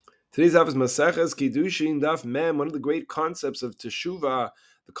Today's daf is Maseches Kiddushin Daf Mem. One of the great concepts of Teshuvah,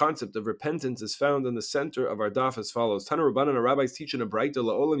 the concept of repentance, is found in the center of our daf as follows. Tana Rabbanan, our rabbis teach in a Braita,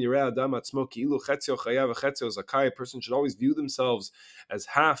 La'olam Yireh Adam Atzmo Ki'ilu Chetzio Chayav Chetzio Zakai. A person should always view themselves as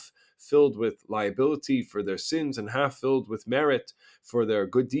half filled with liability for their sins and half filled with merit for their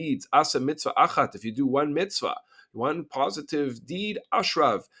good deeds. Asa mitzvah achat. If you do one mitzvah, one positive deed,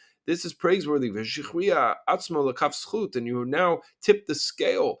 ashrav. This is praiseworthy. And you now tip the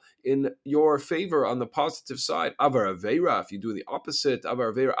scale in your favor on the positive side. Avar aveira, if you do the opposite,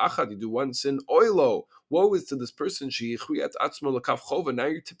 avar aveira achad, you do one sin, oilo. Woe is to this person. Now you're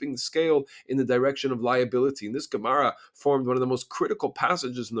tipping the scale in the direction of liability. And this Gemara formed one of the most critical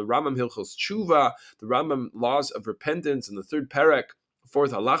passages in the Rambam Hilchos Tshuva, the Rambam laws of repentance in the third parak.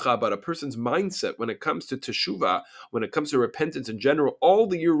 Fourth halacha about a person's mindset when it comes to teshuvah, when it comes to repentance in general, all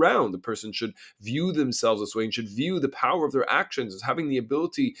the year round. The person should view themselves this way and should view the power of their actions as having the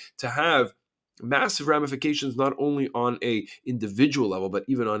ability to have massive ramifications, not only on a individual level, but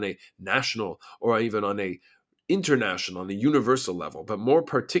even on a national or even on a international, on a universal level. But more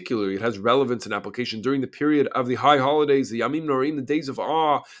particularly, it has relevance and application during the period of the high holidays, the Yamim Norim, the days of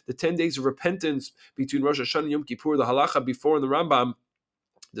awe, the 10 days of repentance between Rosh Hashana and Yom Kippur. The halacha before in the Rambam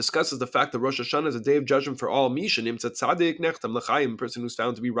discusses the fact that Rosh Hashana is a day of judgment for all. A person who's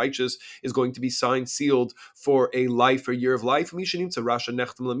found to be righteous is going to be signed, sealed for a life, a year of life. A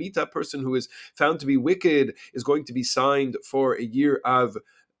person who is found to be wicked is going to be signed for a year of,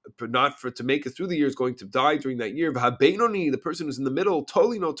 not for to make it through the year, is going to die during that year. The person who's in the middle,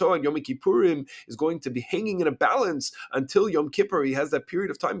 Toli no to, and Yom Kippurim is going to be hanging in a balance until Yom Kippur. He has that period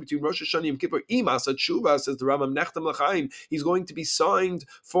of time between Rosh Hashana and Yom Kippur. Imasa Tshuva, says the Rambam, Nechtam L'chaim. He's going to be signed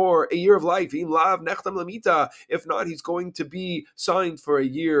for a year of life. Im lav Nechtam Lamita. If not, he's going to be signed for a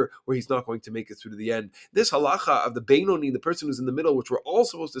year where he's not going to make it through to the end. This halacha of the Beinoni, the person who's in the middle, which we're all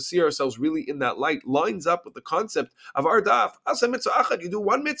supposed to see ourselves really in that light, lines up with the concept of our daf. Asa mitzvah achad, you do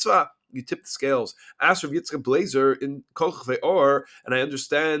one mitzvah, you tip the scales. Ask Rav Yitzchak Blazer in Kol Chvei Or, and I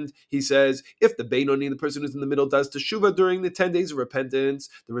understand, he says, if the Beinoni, the person who's in the middle, does teshuvah during the 10 days of repentance,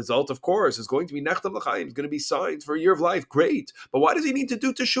 the result, of course, is going to be Nechtam L'chaim, is going to be signed for a year of life. Great. But why does he need to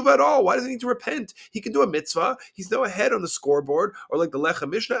do teshuvah at all? Why does he need to repent? He can do a mitzvah. He's now ahead on the scoreboard. Or like the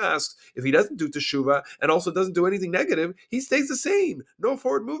Lechem Mishnah asks, if he doesn't do teshuvah and also doesn't do anything negative, he stays the same. No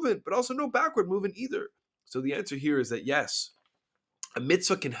forward movement, but also no backward movement either. So the answer here is that yes, a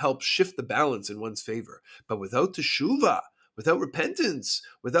mitzvah can help shift the balance in one's favor, but without teshuvah, without repentance,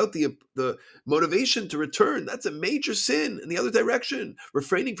 without the motivation to return, that's a major sin in the other direction.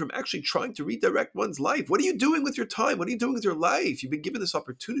 Refraining from actually trying to redirect one's life. What are you doing with your time? What are you doing with your life? You've been given this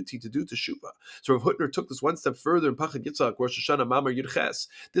opportunity to do teshuvah. So Rav Hutner took this one step further in Pachad Yitzhak, Rosh Hashana, Mamar Yudches.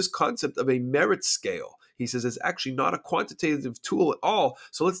 This concept of a merit scale, he says, is actually not a quantitative tool at all.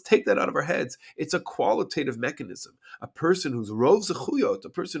 So let's take that out of our heads. It's a qualitative mechanism. A person who's rov zechuyot, a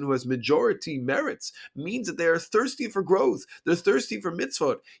person who has majority merits, means that they are thirsty for growth. They're thirsty for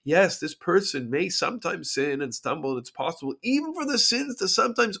mitzvot. Yes, this person may sometimes sin and stumble, and it's possible even for the sins to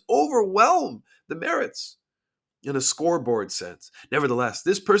sometimes overwhelm the merits in a scoreboard sense. Nevertheless,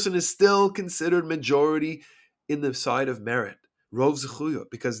 this person is still considered majority in the side of merit. Rov zechuyot,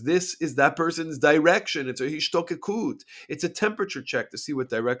 because this is that person's direction. It's a hishtokekut. It's a temperature check to see what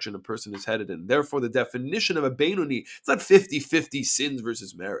direction a person is headed in. Therefore, the definition of a Beinoni, it's not 50-50 sins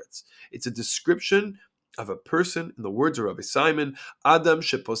versus merits. It's a description of a person, in the words of Rabbi Simon, Adam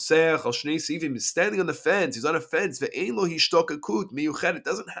sheposeach al shnei sivim, is standing on the fence. He's on a fence. Ve'ein lo hishtokekut miyuched. It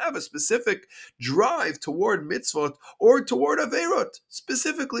doesn't have a specific drive toward mitzvot or toward averot.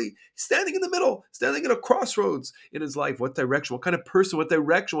 Specifically, standing in the middle, standing at a crossroads in his life. What direction? What kind of person? What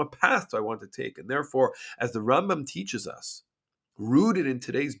direction? What path do I want to take? And therefore, as the Rambam teaches us, rooted in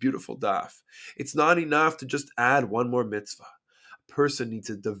today's beautiful daf, it's not enough to just add one more mitzvah. Person needs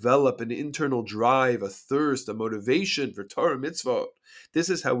to develop an internal drive, a thirst, a motivation for Torah mitzvot. This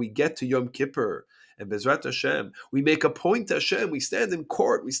is how we get to Yom Kippur. And Bezrat Hashem, we make a point to Hashem. We stand in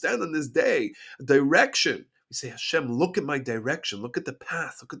court. We stand on this day, a direction. We say, Hashem, look at my direction. Look at the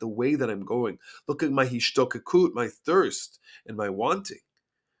path. Look at the way that I'm going. Look at my hishtokekut, my thirst and my wanting.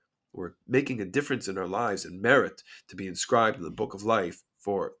 We're making a difference in our lives and merit to be inscribed in the book of life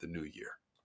for the new year.